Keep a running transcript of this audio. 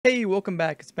Hey, welcome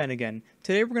back, it's Ben again.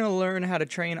 Today we're going to learn how to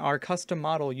train our custom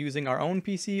model using our own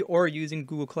PC or using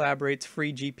Google Collaborate's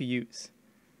free GPUs.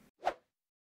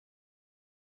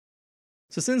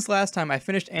 So since last time I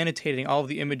finished annotating all of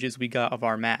the images we got of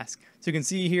our mask. So you can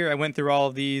see here I went through all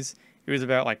of these. It was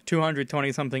about like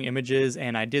 220 something images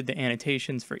and I did the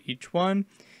annotations for each one.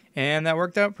 And that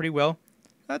worked out pretty well.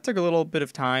 That took a little bit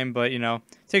of time, but it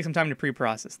takes some time to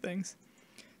pre-process things.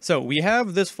 So we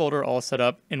have this folder all set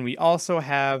up, and we also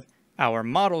have our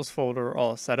models folder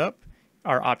all set up,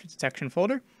 our object detection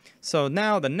folder. So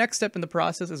now the next step in the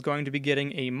process is going to be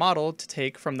getting a model to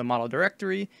take from the model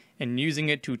directory and using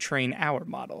it to train our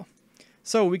model.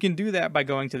 So we can do that by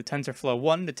going to the TensorFlow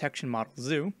 1 detection model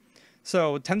zoo.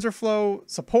 So TensorFlow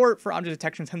support for object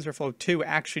detection TensorFlow 2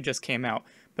 actually just came out,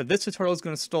 but this tutorial is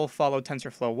going to still follow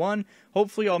TensorFlow 1.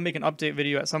 Hopefully I'll make an update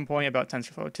video at some point about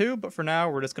TensorFlow 2, but for now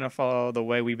we're just going to follow the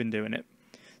way we've been doing it.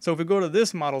 So if we go to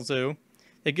this model zoo,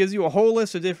 it gives you a whole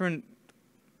list of different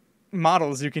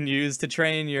models you can use to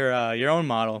train your own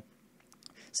model.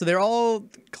 So they're all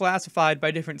classified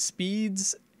by different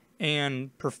speeds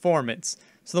and performance.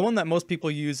 So the one that most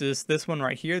people use is this one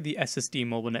right here, the SSD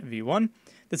MobileNet V1.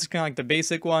 This is kind of like the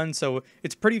basic one, so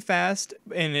it's pretty fast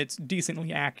and it's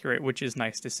decently accurate, which is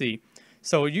nice to see.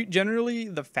 So generally,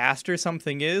 the faster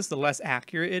something is, the less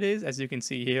accurate it is. As you can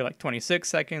see here, like 26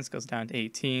 seconds goes down to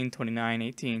 18, 29,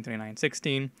 18, 29,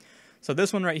 16. So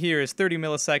this one right here is 30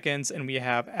 milliseconds, and we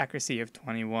have accuracy of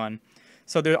 21.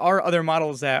 So there are other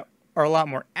models that are a lot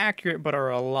more accurate, but are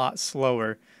a lot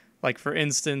slower. Like for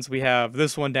instance, we have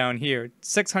this one down here,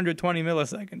 620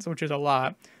 milliseconds, which is a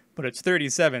lot, but it's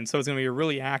 37, so it's going to be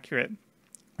really accurate.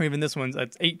 Or even this one's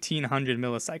at 1800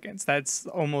 milliseconds. That's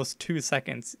almost 2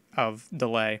 seconds of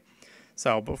delay.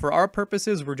 So, but for our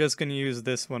purposes, we're just going to use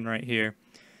this one right here.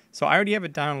 So I already have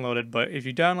it downloaded, but if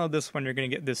you download this one, you're going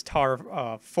to get this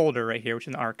tar folder right here, which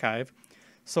is an archive.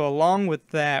 So along with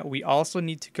that, we also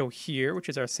need to go here, which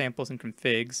is our samples and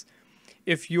configs.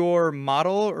 If your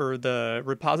model or the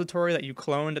repository that you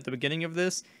cloned at the beginning of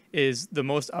this is the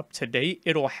most up-to-date,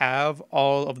 it'll have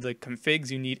all of the configs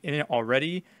you need in it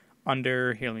already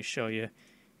under, here, let me show you.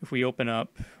 If we open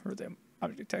up or the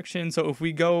object detection, so if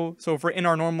we're in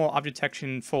our normal object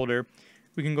detection folder,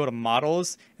 we can go to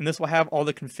models, and this will have all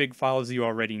the config files you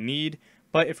already need.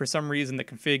 But if for some reason the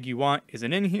config you want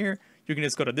isn't in here, you can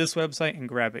just go to this website and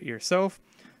grab it yourself.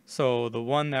 So the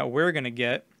one that we're going to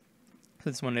get,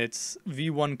 this one, it's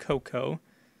V1 Coco.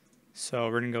 So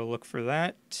we're going to go look for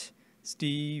that. It's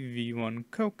V1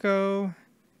 Coco.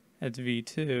 That's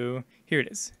V2. Here it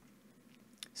is.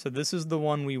 So this is the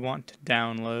one we want to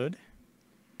download.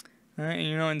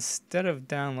 Instead of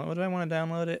download, what do I want to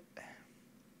download it?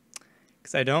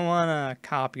 Because I don't want to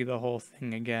copy the whole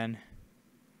thing again.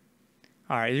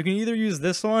 Alright, you can either use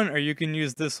this one or you can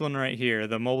use this one right here,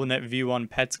 the MobileNet V1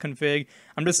 Pets config.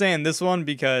 I'm just saying this one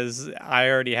because I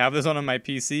already have this one on my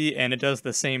PC and it does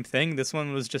the same thing. This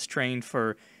one was just trained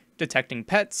for detecting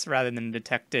pets rather than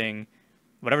detecting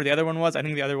whatever the other one was. I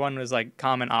think the other one was like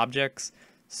common objects.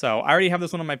 So I already have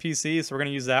this one on my PC, so we're going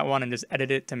to use that one and just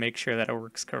edit it to make sure that it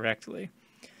works correctly.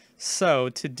 So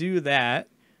to do that,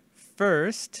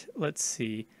 first, let's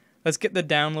see. Let's get the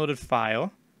downloaded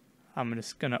file. I'm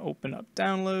just going to open up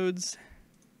downloads.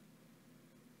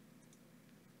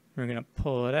 We're going to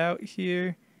pull it out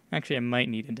here. Actually, I might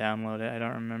need to download it. I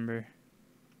don't remember.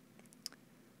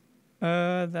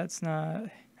 That's not...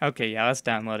 Okay, yeah, let's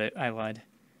download it. I lied.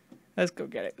 Let's go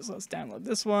get it. So let's download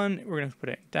this one. We're going to put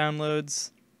it in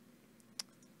downloads.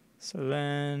 So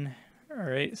then...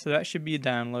 Alright, so that should be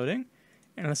downloading.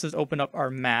 And let's just open up our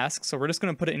mask. So we're just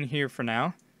going to put it in here for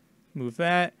now. Move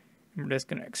that. And we're just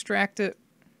going to extract it.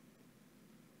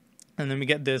 And then we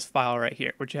get this file right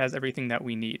here, which has everything that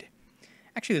we need.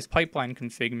 Actually, this pipeline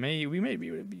config, we may be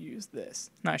able to use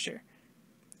this. Not sure.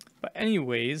 But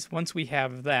anyways, once we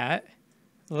have that,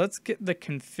 let's get the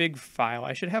config file.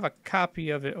 I should have a copy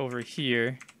of it over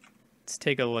here. Let's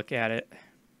take a look at it.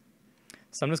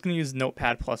 So I'm just going to use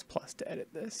Notepad++ to edit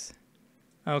this.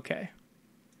 Okay.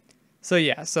 So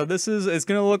yeah, so it's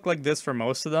going to look like this for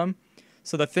most of them.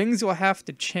 So the things you'll have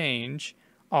to change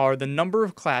are the number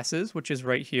of classes, which is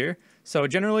right here. So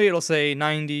generally it'll say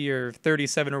 90 or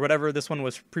 37 or whatever this one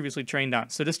was previously trained on.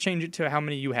 So just change it to how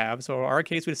many you have. So in our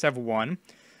case, we just have 1.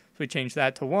 So we change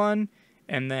that to 1.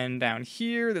 And then down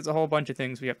here, there's a whole bunch of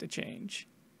things we have to change.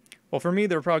 Well, for me,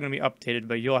 they're probably going to be updated,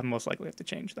 but you'll most likely have to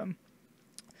change them.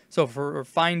 So for a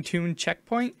fine-tuned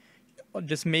checkpoint, I'll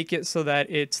just make it so that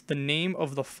it's the name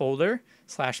of the folder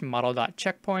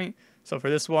 /model.checkpoint. So for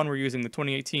this one, we're using the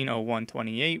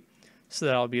 2018-01-28. So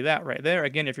that'll be that right there.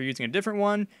 Again, if you're using a different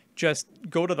one, just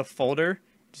go to the folder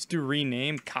just do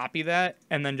rename, copy that,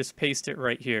 and then just paste it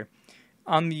right here.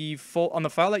 On the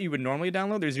file that you would normally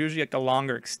download, there's usually like a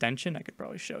longer extension. I could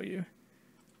probably show you.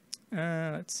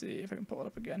 Let's see if I can pull it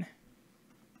up again.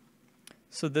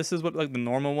 So this is what like the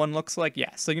normal one looks like.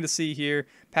 Yeah, so you're gonna see here,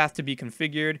 path to be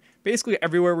configured. Basically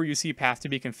everywhere where you see path to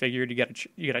be configured,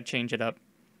 you gotta change it up.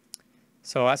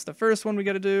 So that's the first one we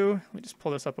gotta do. Let me just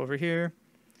pull this up over here.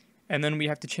 And then we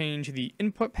have to change the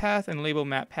input path and label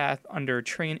map path under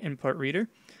train input reader.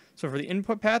 So for the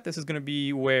input path, this is gonna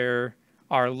be where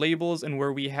our labels and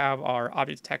where we have our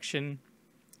object detection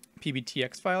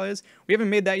PBTX file is. We haven't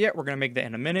made that yet. We're gonna make that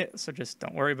in a minute, so just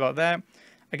don't worry about that.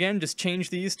 Again, just change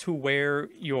these to where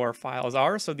your files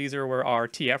are. So these are where our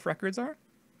TF records are.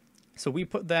 So we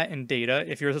put that in data.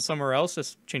 If yours is somewhere else,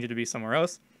 just change it to be somewhere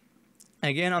else.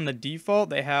 Again, on the default,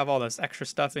 they have all this extra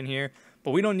stuff in here,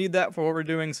 but we don't need that for what we're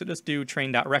doing. So just do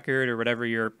train.record or whatever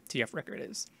your TF record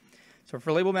is. So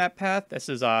for label map path, this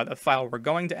is a file we're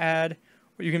going to add.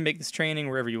 Or you can make this training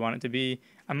wherever you want it to be.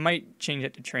 I might change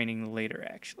it to training later,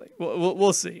 actually.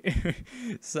 We'll see.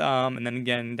 So, and then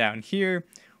again, down here,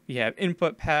 we have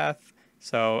input path.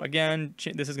 So again,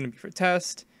 this is going to be for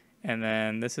test, and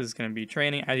then this is going to be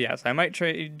training. Yes, I might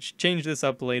change this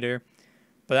up later,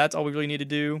 but that's all we really need to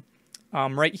do.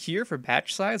 Right here for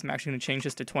batch size, I'm actually going to change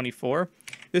this to 24.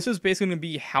 This is basically going to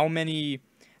be how many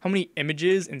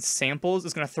images and samples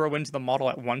it's going to throw into the model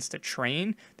at once to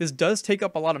train. This does take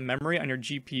up a lot of memory on your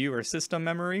GPU or system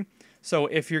memory. So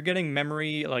if you're getting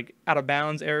memory, like out of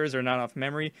bounds errors or not enough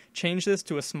memory, change this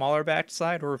to a smaller batch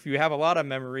size, or if you have a lot of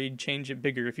memory, change it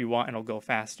bigger if you want and it'll go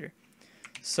faster.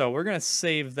 So we're going to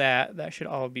save that. That should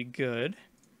all be good.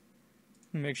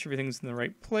 Make sure everything's in the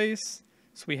right place.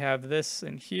 So we have this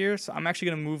in here. So I'm actually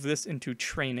going to move this into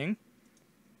training.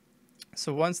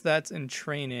 So once that's in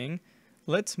training,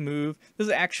 let's move. This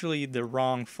is actually the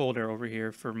wrong folder over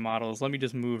here for models. Let me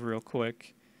just move real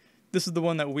quick. This is the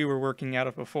one that we were working out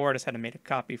of before. I just had to make a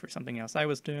copy for something else I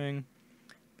was doing.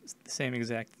 It's the same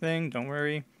exact thing, don't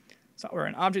worry. So we're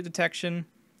in object detection.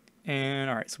 And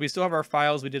all right, so we still have our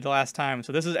files we did the last time.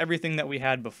 So this is everything that we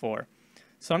had before.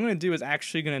 So what I'm going to do is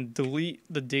actually going to delete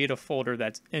the data folder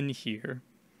that's in here.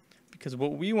 Because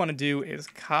what we want to do is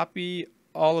copy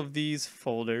all of these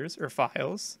folders or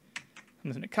files. I'm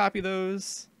just going to copy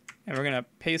those, and we're going to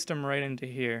paste them right into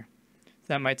here.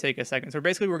 That might take a second. So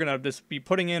basically, we're going to just be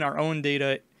putting in our own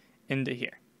data into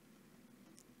here.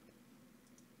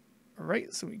 All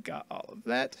right, so we got all of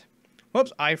that.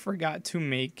 Whoops, I forgot to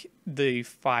make the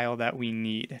file that we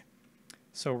need.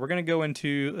 So we're going to go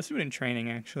into, let's do it in training,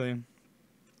 actually.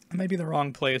 It might be the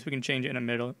wrong place. We can change it in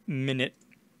a minute.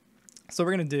 So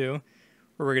we're going to do,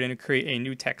 we're going to create a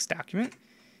new text document,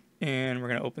 and we're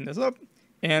going to open this up.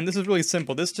 And this is really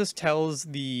simple. This just tells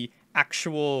the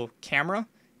actual camera,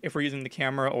 if we're using the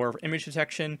camera or image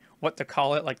detection, what to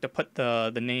call it, like to put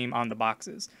the name on the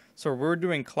boxes. So we're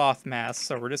doing cloth mask,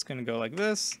 so we're just going to go like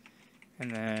this,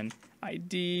 and then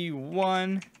ID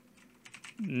 1,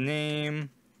 name,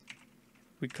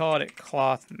 we call it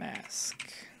cloth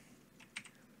mask.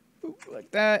 Ooh, like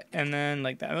that, and then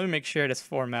like that. Let me make sure I just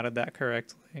formatted that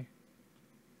correctly.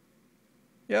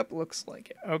 Yep, looks like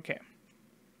it. Okay.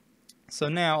 So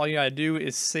now all you gotta do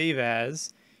is save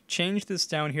as, change this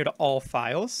down here to all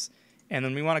files, and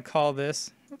then we want to call this,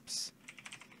 oops,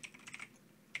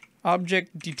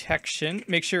 object detection.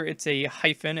 Make sure it's a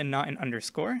hyphen and not an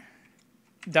underscore.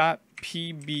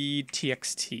 .pbtxt.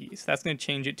 So that's going to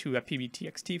change it to a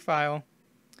pbtxt file.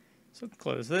 So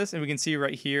close this, and we can see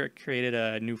right here it created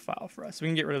a new file for us. We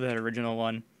can get rid of that original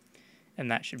one, and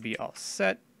that should be all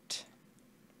set.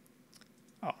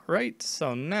 All right,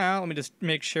 so now let me just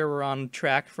make sure we're on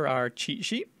track for our cheat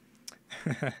sheet.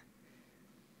 All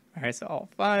right, so all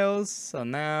files. So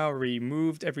now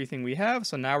removed everything we have.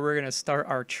 So now we're going to start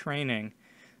our training.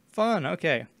 Fun,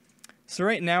 okay. So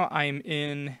right now I'm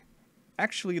in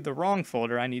actually the wrong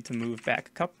folder. I need to move back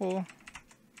a couple.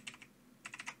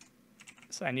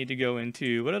 So I need to go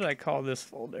into, what did I call this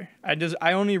folder?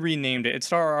 I only renamed it.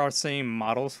 It's our same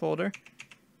models folder.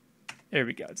 There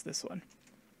we go, it's this one.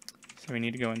 So we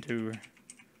need to go into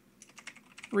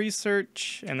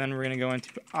research, and then we're going to go into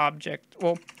object.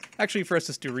 Well, actually first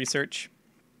let's do research.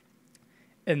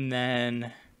 And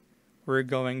then we're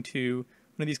going to,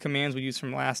 one of these commands we used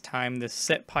from last time, this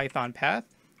set Python path.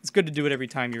 It's good to do it every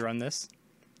time you run this.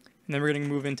 And then we're going to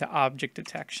move into object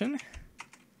detection.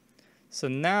 So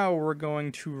now we're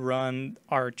going to run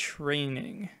our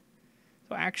training.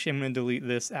 So actually I'm going to delete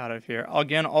this out of here.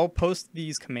 Again, I'll post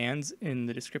these commands in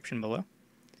the description below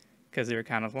because they're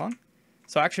kind of long.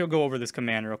 So actually I'll go over this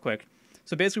command real quick.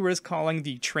 So basically we're just calling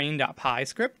the train.py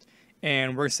script,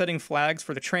 and we're setting flags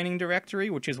for the training directory,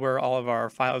 which is where all of our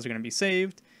files are going to be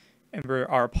saved. And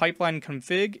our pipeline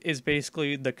config is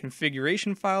basically the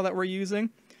configuration file that we're using.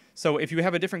 So if you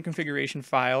have a different configuration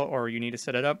file or you need to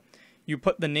set it up, you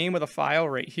put the name of the file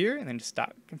right here and then just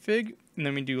 .config, and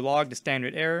then we do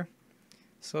log.tostderr.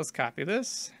 So let's copy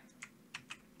this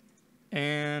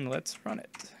and let's run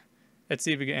it. Let's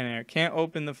see if we get an error. Can't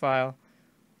open the file.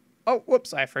 Oh,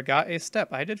 whoops, I forgot a step.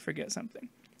 I did forget something.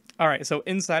 All right, so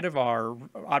inside of our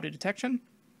object detection,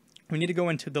 we need to go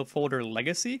into the folder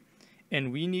legacy,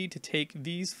 and we need to take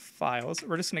these files.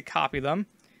 We're just going to copy them.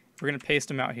 We're going to paste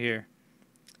them out here.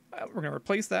 We're going to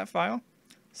replace that file.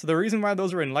 So the reason why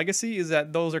those are in legacy is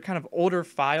that those are kind of older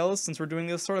files. Since we're doing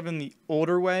this sort of in the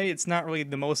older way, it's not really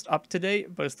the most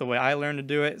up-to-date, but it's the way I learned to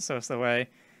do it, so it's the way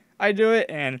I do it.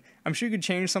 And I'm sure you could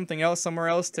change something else somewhere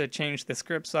else to change the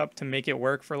scripts up to make it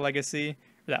work for legacy,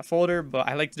 or that folder, but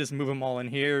I like to just move them all in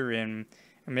here, and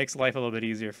it makes life a little bit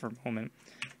easier for a moment.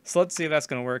 So let's see if that's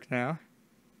going to work now.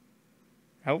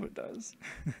 I hope it does.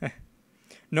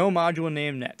 No module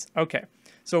name nets. Okay.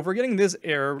 So if we're getting this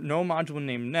error, no module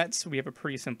name nets, we have a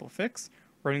pretty simple fix.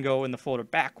 We're going to go in the folder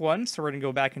back one, so we're going to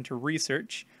go back into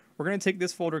research. We're going to take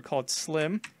this folder called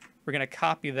slim. We're going to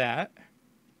copy that.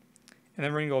 And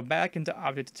then we're going to go back into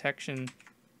object detection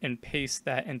and paste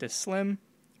that into slim,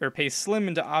 or paste slim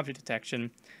into object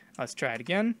detection. Let's try it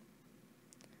again.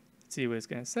 Let's see what it's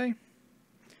going to say.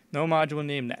 No module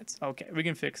name nets. Okay, we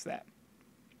can fix that.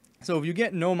 So if you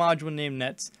get no module name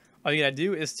nets, all you gotta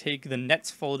do is take the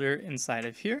nets folder inside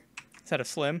of here, inside of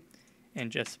slim,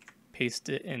 and just paste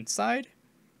it inside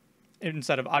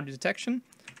of object detection.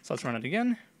 So let's run it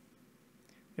again.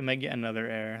 We might get another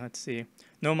error. Let's see.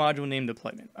 No module name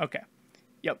deployment. Okay.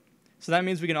 Yep. So that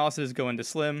means we can also just go into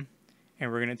slim,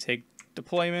 and we're gonna take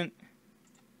deployment,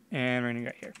 and we're gonna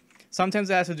go here.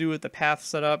 Sometimes it has to do with the path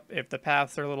setup, if the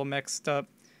paths are a little mixed up.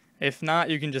 If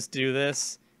not, you can just do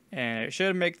this, and it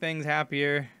should make things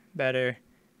happier, better.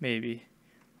 Maybe.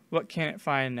 What can it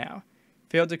find now?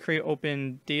 Failed to create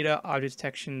open data object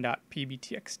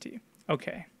detection.pbtxt.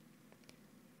 Okay.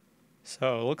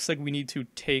 So it looks like we need to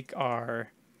take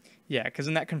our, yeah, because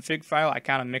in that config file, I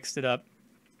kind of mixed it up.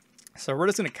 So we're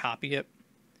just going to copy it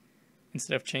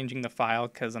instead of changing the file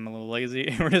because I'm a little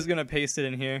lazy. We're just going to paste it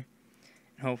in here,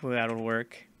 and hopefully that'll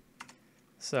work.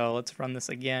 So let's run this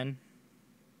again.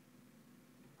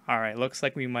 All right, looks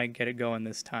like we might get it going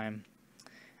this time.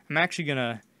 I'm actually going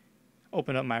to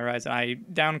open up my Ryzen. I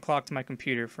downclocked my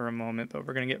computer for a moment, but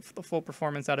we're going to get the full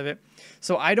performance out of it.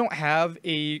 So I don't have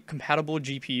a compatible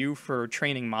GPU for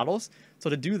training models. So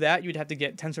to do that, you'd have to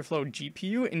get TensorFlow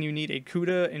GPU, and you need a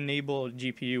CUDA-enabled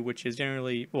GPU, which is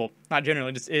generally, well, not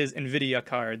generally, just is NVIDIA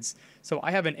cards. So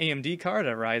I have an AMD card,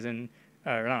 a Ryzen,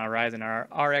 or not a Ryzen, our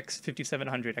RX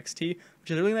 5700 XT,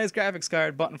 which is a really nice graphics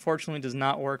card, but unfortunately does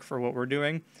not work for what we're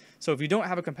doing. So if you don't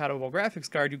have a compatible graphics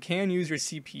card, you can use your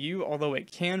CPU, although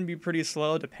it can be pretty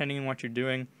slow depending on what you're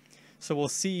doing. So we'll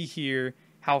see here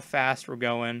how fast we're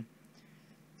going.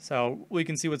 So we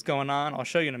can see what's going on. I'll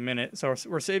show you in a minute. So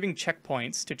we're saving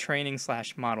checkpoints to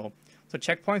training/model. So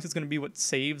checkpoints is going to be what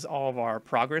saves all of our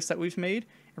progress that we've made,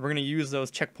 and we're going to use those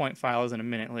checkpoint files in a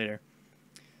minute later.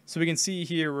 So we can see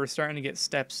here we're starting to get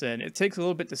steps in. It takes a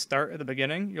little bit to start at the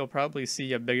beginning. You'll probably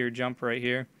see a bigger jump right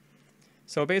here.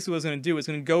 So basically what it's going to do is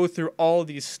going to go through all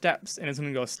these steps, and it's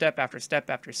going to go step after step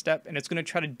after step, and it's going to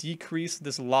try to decrease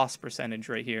this loss percentage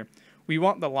right here. We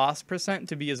want the loss percent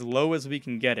to be as low as we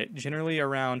can get it, generally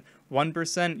around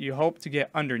 1%. You hope to get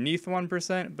underneath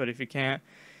 1%, but if you can't,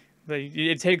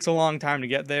 it takes a long time to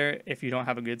get there if you don't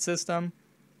have a good system.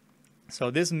 So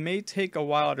this may take a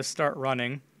while to start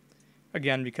running,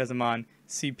 again, because I'm on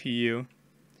CPU.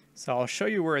 So I'll show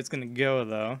you where it's going to go,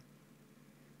 though.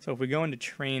 So if we go into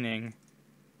training,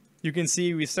 you can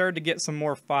see we started to get some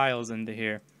more files into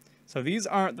here. So these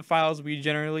aren't the files we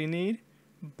generally need,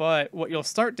 but what you'll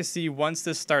start to see once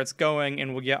this starts going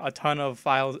and we'll get a ton of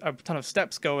files, a ton of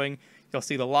steps going, you'll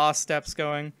see the lost steps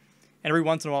going. And every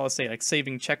once in a while it'll say like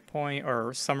saving checkpoint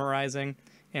or summarizing.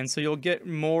 And so you'll get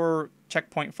more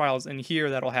checkpoint files in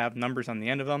here that'll have numbers on the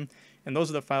end of them. And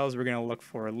those are the files we're going to look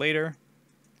for later.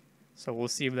 So we'll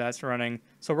see if that's running.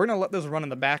 So we're going to let this run in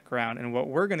the background, and what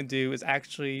we're going to do is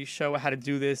actually show how to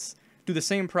do this, do the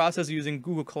same process using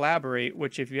Google Collaborate,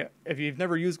 which if you've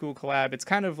never used Google Colab, it's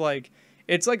kind of like,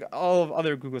 it's like all of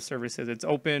other Google services. It's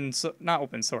open, not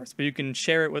open source, but you can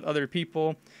share it with other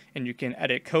people, and you can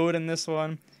edit code in this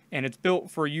one, and it's built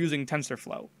for using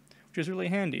TensorFlow, which is really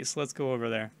handy. So let's go over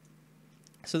there.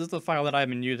 So this is the file that I've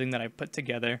been using that I put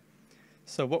together.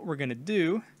 So what we're going to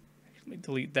do, let me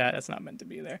delete that, that's not meant to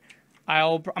be there.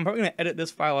 I'm probably going to edit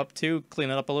this file up too, clean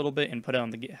it up a little bit, and put it on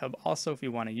the GitHub also if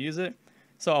you want to use it.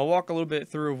 So I'll walk a little bit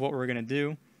through what we're going to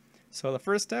do. So the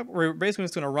first step, we're basically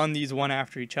just going to run these one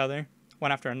after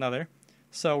another.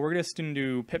 So we're just going to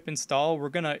do pip install. We're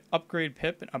going to upgrade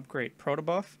pip and upgrade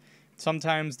protobuf.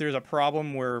 Sometimes there's a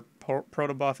problem where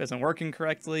protobuf isn't working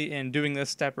correctly, and doing this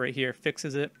step right here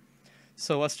fixes it.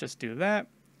 So let's just do that.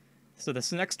 So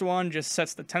this next one just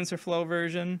sets the TensorFlow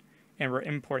version, and we're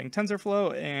importing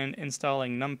TensorFlow and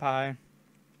installing NumPy.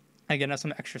 Again, that's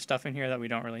some extra stuff in here that we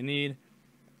don't really need.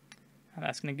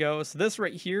 That's going to go. So this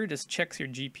right here just checks your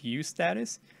GPU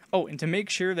status. Oh, and to make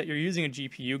sure that you're using a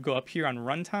GPU, go up here on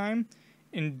runtime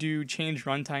and do change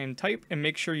runtime type and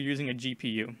make sure you're using a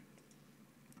GPU.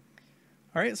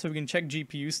 Alright, so we can check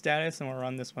GPU status, and we'll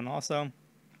run this one also.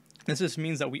 This just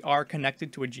means that we are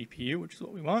connected to a GPU, which is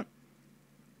what we want.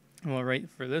 And we'll wait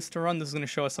for this to run. This is going to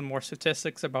show us some more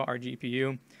statistics about our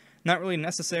GPU. Not really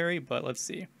necessary, but let's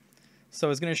see. So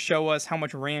it's going to show us how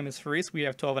much RAM is free. So we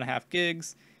have 12.5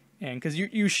 gigs. And because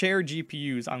you share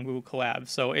GPUs on Google Colab,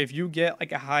 so if you get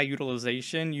like a high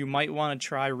utilization, you might want to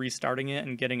try restarting it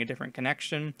and getting a different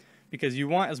connection, because you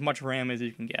want as much RAM as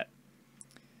you can get.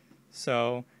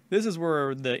 So this is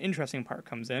where the interesting part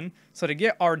comes in. So to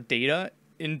get our data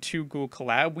into Google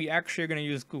Colab, we actually are going to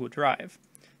use Google Drive.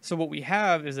 So what we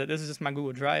have is that this is just my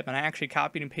Google Drive, and I actually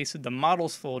copied and pasted the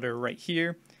models folder right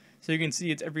here. So you can see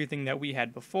it's everything that we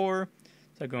had before.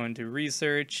 So go into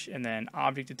research, and then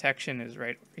object detection is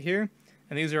right over here.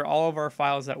 And these are all of our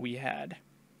files that we had.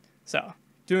 So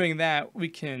doing that,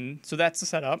 so that's the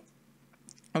setup.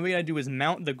 All we gotta do is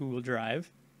mount the Google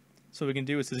Drive. So what we can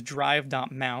do is this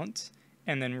drive.mount,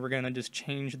 and then we're gonna just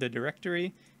change the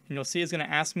directory, and you'll see it's gonna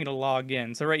ask me to log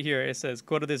in. So right here, it says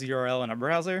go to this URL in a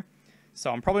browser.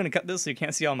 So I'm probably gonna cut this so you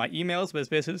can't see all my emails, but it's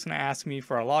basically just gonna ask me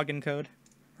for a login code.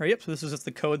 All right, yep, so this is just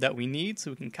the code that we need,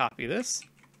 so we can copy this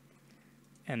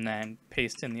and then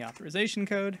paste in the authorization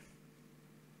code.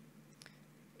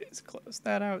 Just close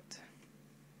that out.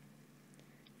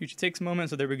 Usually takes a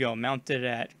moment, so there we go, mounted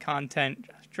at content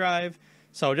drive.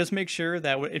 So just make sure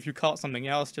that if you call it something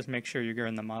else, just make sure you're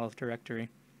in the models directory.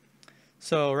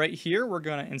 So right here, we're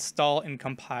going to install and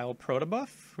compile protobuf.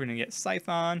 We're going to get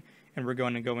Python, and we're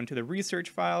going to go into the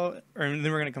research file, and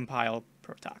then we're going to compile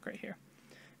protoc right here.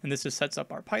 And this just sets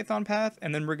up our Python path,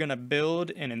 and then we're going to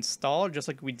build and install just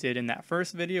like we did in that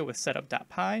first video with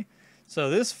setup.py.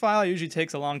 So this file usually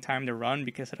takes a long time to run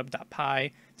because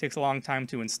setup.py takes a long time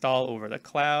to install over the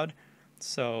cloud.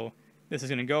 So this is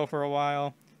going to go for a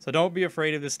while. So don't be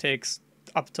afraid if this takes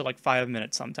up to like 5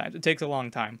 minutes sometimes. It takes a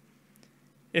long time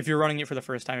if you're running it for the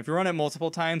first time. If you run it multiple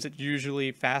times, it's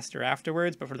usually faster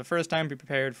afterwards, but for the first time, be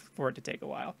prepared for it to take a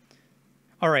while.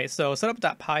 Alright, so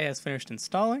setup.py has finished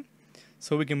installing.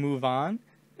 So we can move on.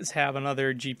 Let's have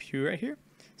another GPU right here.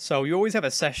 So you always have a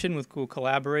session with Google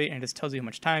Collaborate, and it just tells you how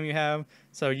much time you have.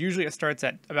 So usually it starts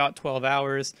at about 12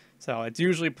 hours. So it's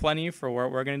usually plenty for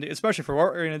what we're going to do, especially for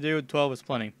what we're going to do. 12 is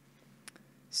plenty.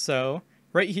 So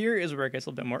right here is where it gets a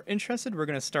little bit more interested. We're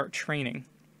going to start training.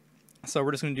 So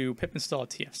we're just going to do pip install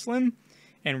tfslim,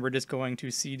 and we're just going to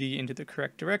cd into the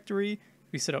correct directory.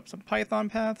 We set up some Python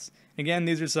paths. Again,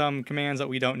 these are some commands that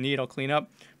we don't need. I'll clean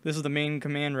up. This is the main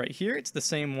command right here. It's the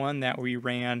same one that we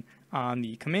ran on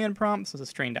the command prompt. So this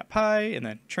is train.py and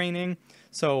then training.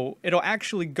 So it'll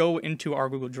actually go into our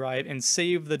Google Drive and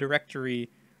save the directory,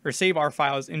 or save our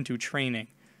files into training.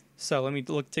 So let me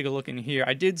take a look in here.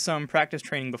 I did some practice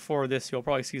training before this. You'll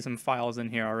probably see some files in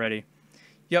here already.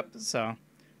 Yep, so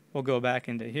we'll go back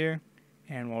into here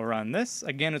and we'll run this.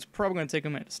 Again, it's probably going to take a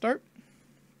minute to start.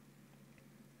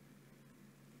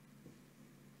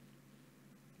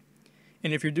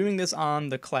 And if you're doing this on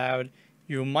the cloud,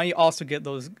 you might also get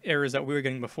those errors that we were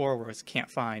getting before where it's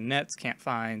can't find nets, can't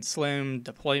find slim,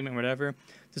 deployment, whatever.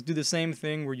 Just do the same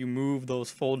thing where you move those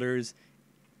folders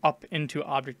up into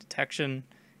object detection,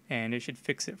 and it should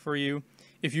fix it for you.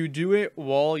 If you do it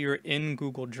while you're in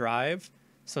Google Drive,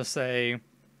 so say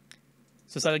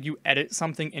like you edit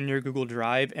something in your Google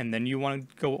Drive and then you want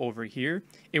to go over here,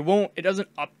 it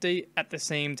doesn't update at the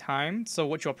same time. So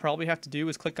what you'll probably have to do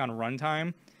is click on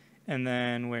runtime, and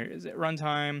then where is it?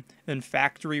 Runtime, then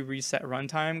factory reset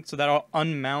runtime. So that'll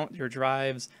unmount your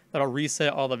drives, that'll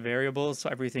reset all the variables so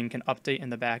everything can update in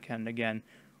the back end again,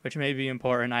 which may be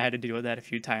important. I had to deal with that a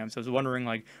few times. I was wondering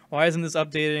like, why isn't this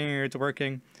updating or it's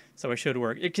working? So it should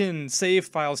work. It can save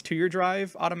files to your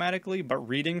drive automatically, but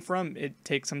reading from it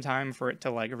takes some time for it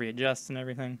to like readjust and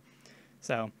everything.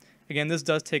 So again, this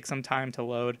does take some time to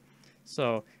load.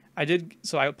 So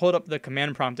I pulled up the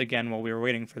command prompt again while we were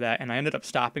waiting for that, and I ended up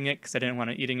stopping it because I didn't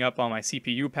want it eating up all my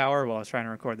CPU power while I was trying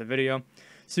to record the video.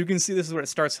 So you can see this is what it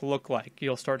starts to look like.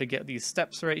 You'll start to get these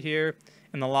steps right here,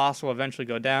 and the loss will eventually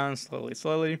go down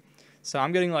slowly. So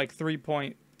I'm getting like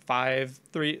 3.5,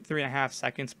 3.5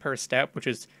 seconds per step, which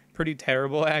is pretty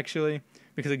terrible actually,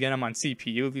 because again, I'm on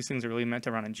CPU. These things are really meant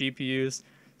to run on GPUs.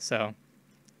 So,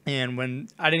 and when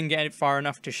I didn't get it far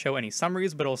enough to show any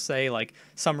summaries, but it'll say like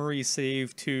summary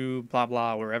save to blah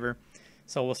blah wherever.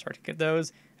 So we'll start to get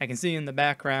those. I can see in the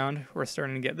background we're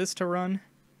starting to get this to run.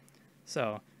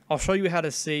 So I'll show you how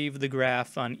to save the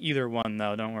graph on either one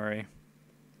though, don't worry.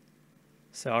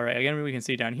 So alright, again we can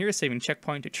see down here saving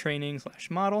checkpoint to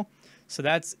training/model. So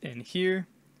that's in here.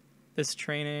 This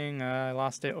training, I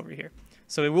lost it over here.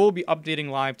 So it will be updating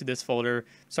live to this folder.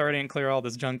 Sorry I didn't clear all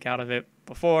this junk out of it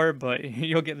before, but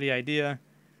you'll get the idea.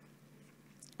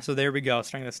 So there we go,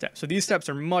 starting the step. So these steps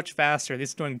are much faster. This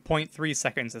is doing 0.3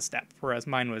 seconds a step, whereas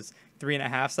mine was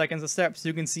 3.5 seconds a step. So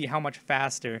you can see how much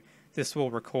faster this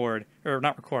will record, or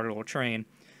not record, it will train.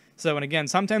 So, and again,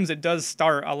 sometimes it does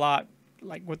start a lot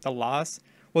like with the loss.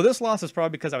 Well, this loss is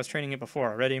probably because I was training it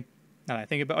before already. Now that I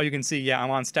think about, oh, you can see, yeah,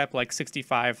 I'm on step like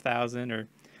 65,000 or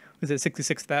was it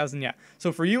 66,000? Yeah.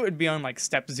 So for you, it'd be on like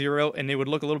step 0, and it would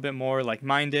look a little bit more like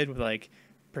mine did with like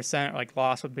percent, like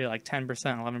loss would be like 10%,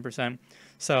 11%.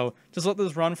 So just let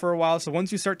this run for a while. So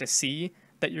once you start to see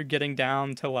that you're getting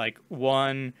down to like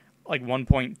 1, like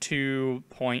 1.2,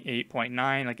 0.8,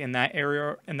 0.9, like in that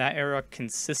area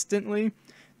consistently,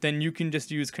 then you can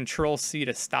just use Control-C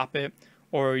to stop it,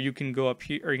 or you can go up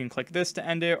here, or you can click this to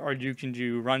end it, or you can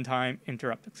do runtime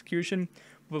interrupt execution.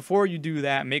 Before you do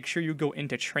that, make sure you go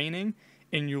into training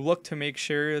and you look to make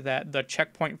sure that the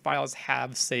checkpoint files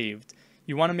have saved.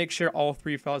 You want to make sure all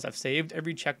 3 files have saved.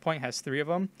 Every checkpoint has 3 of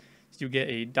them. So you get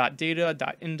a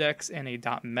 .data, .index, and a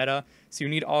 .meta. So you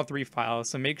need all 3 files.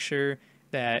 So make sure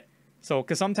that, so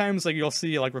because sometimes like you'll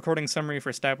see like recording summary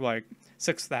for step like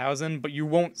 6,000, but you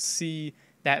won't see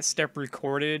that step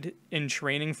recorded in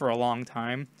training for a long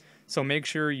time. So make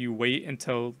sure you wait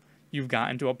until you've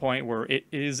gotten to a point where it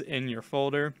is in your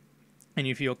folder and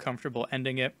you feel comfortable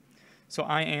ending it. So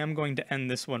I am going to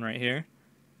end this one right here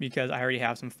because I already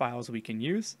have some files we can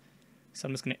use. So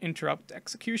I'm just going to interrupt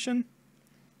execution.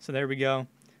 So there we go.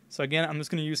 So again, I'm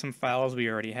just going to use some files we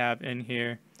already have in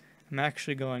here. I'm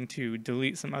actually going to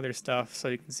delete some other stuff so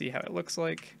you can see how it looks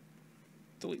like.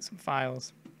 Delete some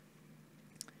files.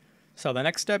 So the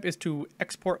next step is to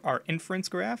export our inference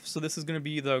graph. So this is going to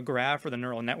be the graph for the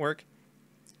neural network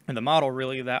and the model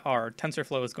really that our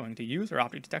TensorFlow is going to use, or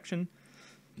object detection.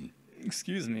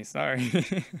 Excuse me, sorry.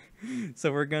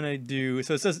 So we're going to do,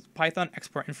 so it says Python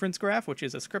export inference graph, which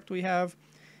is a script we have.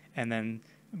 And then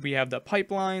we have the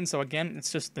pipeline. So again,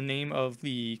 it's just the name of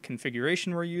the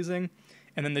configuration we're using.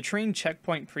 And then the train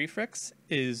checkpoint prefix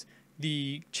is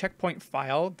the checkpoint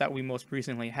file that we most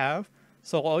recently have.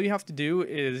 So all you have to do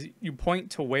is you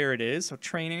point to where it is. So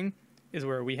training is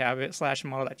where we have it,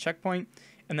 /model.checkpoint.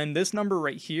 And then this number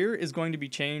right here is going to be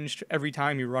changed every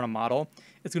time you run a model.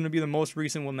 It's going to be the most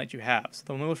recent one that you have. So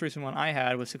the most recent one I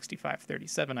had was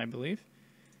 6537, I believe.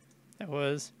 That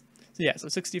was, so yeah, so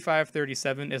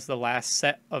 6537 is the last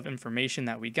set of information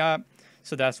that we got.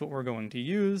 So that's what we're going to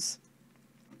use.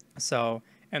 So,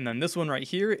 and then this one right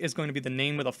here is going to be the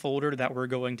name of the folder that we're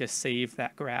going to save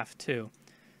that graph to.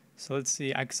 So let's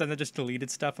see, I said I just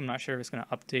deleted stuff. I'm not sure if it's going to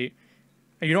update.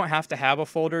 You don't have to have a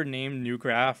folder named new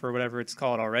graph or whatever it's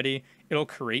called already. It'll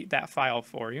create that file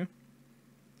for you.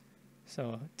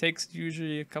 So it takes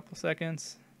usually a couple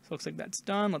seconds. So it looks like that's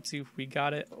done. Let's see if we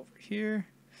got it over here.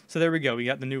 So there we go. We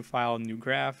got the new file, new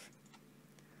graph.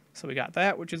 So we got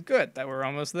that, which is good that we're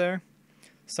almost there.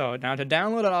 So now to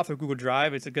download it off of Google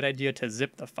Drive, it's a good idea to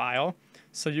zip the file.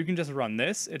 So you can just run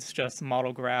this. It's just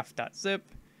modelgraph.zip.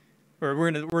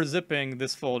 We're zipping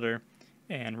this folder,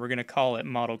 and we're going to call it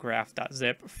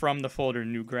modelgraph.zip from the folder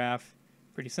new graph.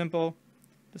 Pretty simple.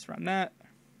 Just run that.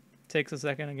 Takes a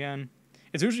second again.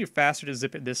 It's usually faster to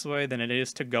zip it this way than it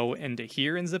is to go into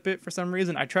here and zip it for some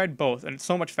reason. I tried both, and it's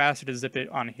so much faster to zip it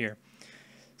on here.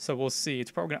 So we'll see.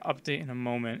 It's probably going to update in a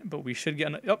moment, but we should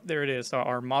get, oh, there it is. So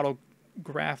our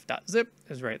modelgraph.zip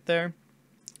is right there.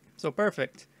 So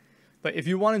perfect. But if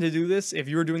you wanted to do this, if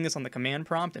you were doing this on the command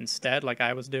prompt instead, like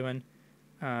I was doing,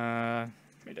 let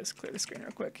me just clear the screen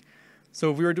real quick.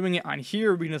 So if we were doing it on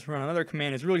here, we can just run another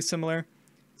command. It's really similar.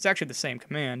 It's actually the same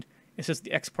command. It's just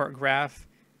the export graph.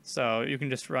 So you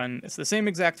can just run, it's the same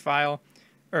exact file,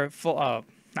 or full,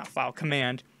 not file,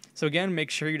 command. So again, make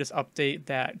sure you just update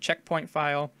that checkpoint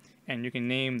file, and you can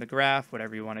name the graph,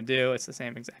 whatever you want to do. It's the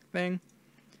same exact thing.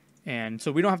 And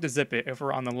so we don't have to zip it if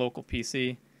we're on the local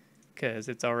PC, because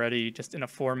it's already just in a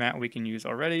format we can use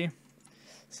already.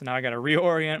 So now I got to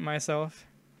reorient myself.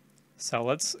 So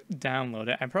let's download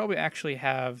it. I probably actually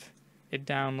have it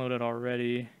downloaded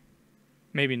already.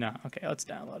 Maybe not. Okay, let's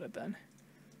download it then.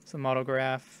 So model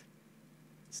graph.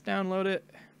 Let's download it.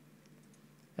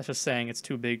 That's just saying it's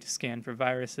too big to scan for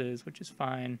viruses, which is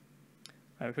fine.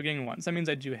 All right, we're getting once. That means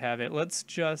I do have it. Let's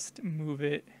just move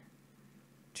it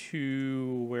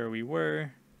to where we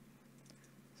were.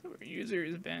 So our user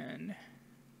has been.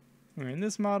 We're in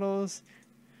this models.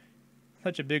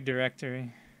 Such a big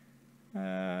directory.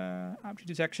 Object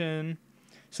detection.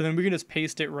 So then we can just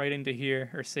paste it right into here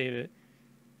or save it.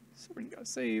 So we're gonna go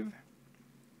save.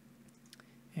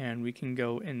 And we can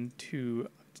go into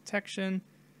detection.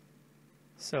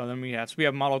 So then we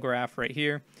have model graph right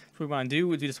here. So what we want to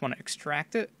do is we just want to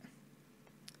extract it.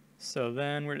 So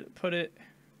then where to put it?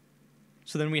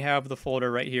 So then we have the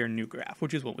folder right here, new graph,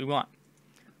 which is what we want.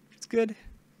 It's good.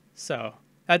 So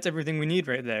that's everything we need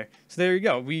right there. So there you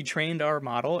go. We trained our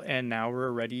model and now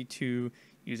we're ready to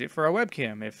use it for our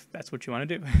webcam if that's what you want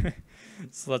to do.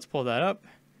 So let's pull that up.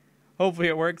 Hopefully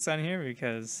it works on here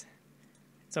because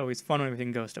it's always fun when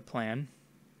everything goes to plan.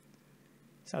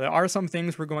 So there are some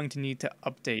things we're going to need to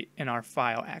update in our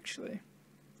file actually.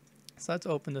 So let's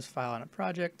open this file in a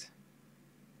project.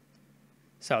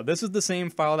 So this is the same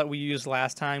file that we used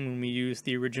last time when we used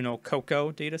the original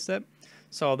Cocoa dataset.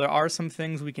 So there are some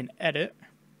things we can edit.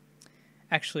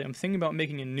 Actually, I'm thinking about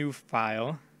making a new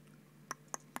file.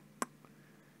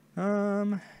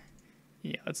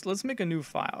 Yeah, let's make a new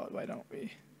file. Why don't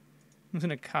we? I'm just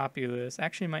gonna copy this.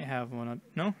 Actually, I might have one up.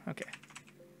 No? Okay.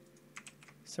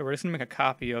 So we're just gonna make a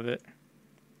copy of it.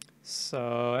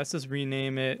 So let's just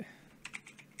rename it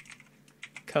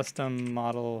custom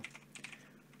model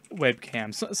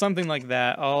webcam, so, something like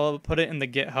that. I'll put it in the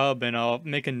GitHub and I'll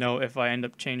make a note if I end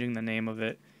up changing the name of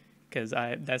it because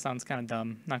that sounds kind of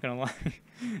dumb, not gonna lie.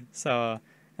 So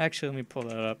actually let me pull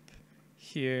that up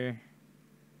here.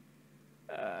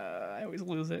 I always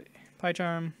lose it.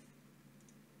 PyCharm.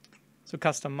 So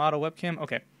custom model webcam.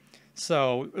 Okay.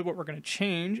 So what we're going to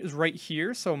change is right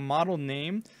here. So model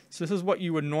name. So this is what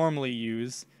you would normally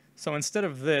use. So instead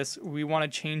of this, we want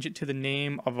to change it to the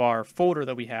name of our folder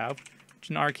that we have, which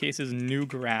in our case is new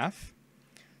graph.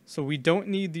 So we don't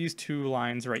need these two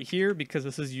lines right here because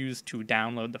this is used to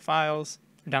download the files,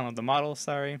 download the model,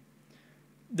 sorry.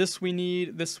 This we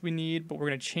need, but we're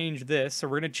going to change this. So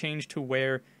we're going to change to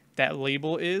where that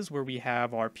label is, where we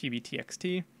have our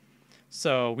pbtxt.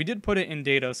 So we did put it in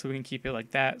data so we can keep it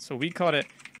like that. So we called it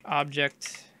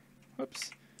object,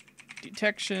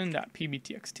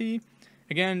 detection.pbtxt.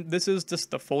 Again, this is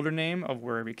just the folder name of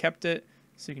where we kept it.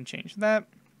 So you can change that.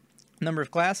 Number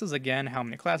of classes, again, how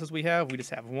many classes we have. We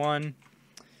just have one.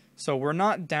 So we're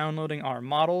not downloading our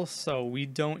model, so we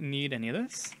don't need any of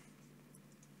this.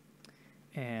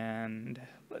 And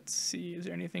let's see, is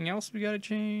there anything else we got to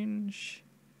change?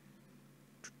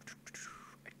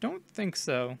 I don't think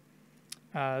so.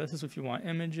 This is if you want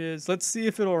images. Let's see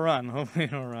if it'll run. Hopefully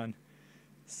it'll run.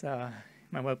 So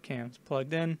my webcam's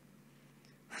plugged in.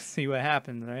 Let's see what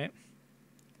happens, right?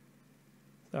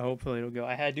 So hopefully it'll go.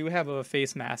 I do have a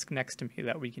face mask next to me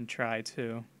that we can try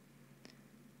too.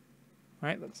 All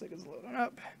right, looks like it's loading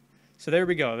up. So there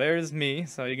we go. There's me.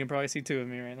 So you can probably see two of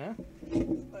me right now.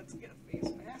 Let's get a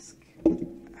face mask.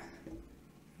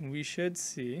 We should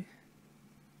see.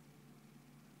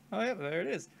 Oh yeah, there it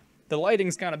is. The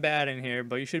lighting's kind of bad in here,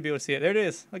 but you should be able to see it. There it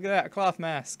is. Look at that, a cloth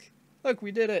mask. Look,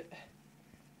 we did it.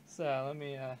 So let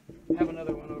me have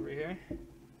another one over here.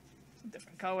 It's a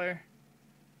different color.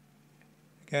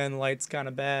 Again, the light's kind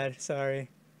of bad, sorry.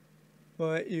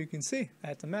 But you can see,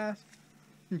 that's a mask.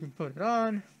 You can put it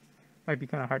on. Might be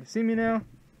kind of hard to see me now.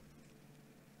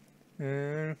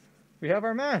 And we have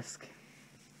our mask.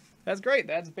 That's great.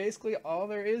 That's basically all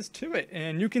there is to it.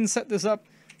 And you can set this up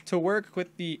to work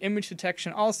with the image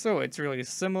detection also. It's really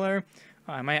similar.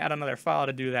 I might add another file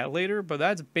to do that later, but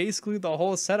that's basically the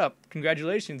whole setup.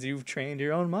 Congratulations, you've trained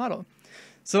your own model.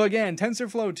 So again,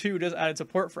 TensorFlow 2 does added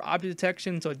support for object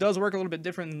detection, so it does work a little bit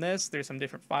different than this. There's some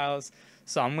different files,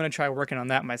 so I'm going to try working on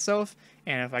that myself,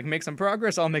 and if I can make some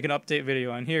progress, I'll make an update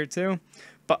video on here too.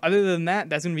 But other than that,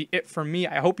 that's going to be it for me.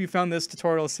 I hope you found this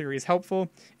tutorial series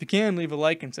helpful. If you can, leave a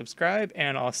like and subscribe,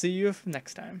 and I'll see you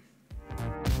next time.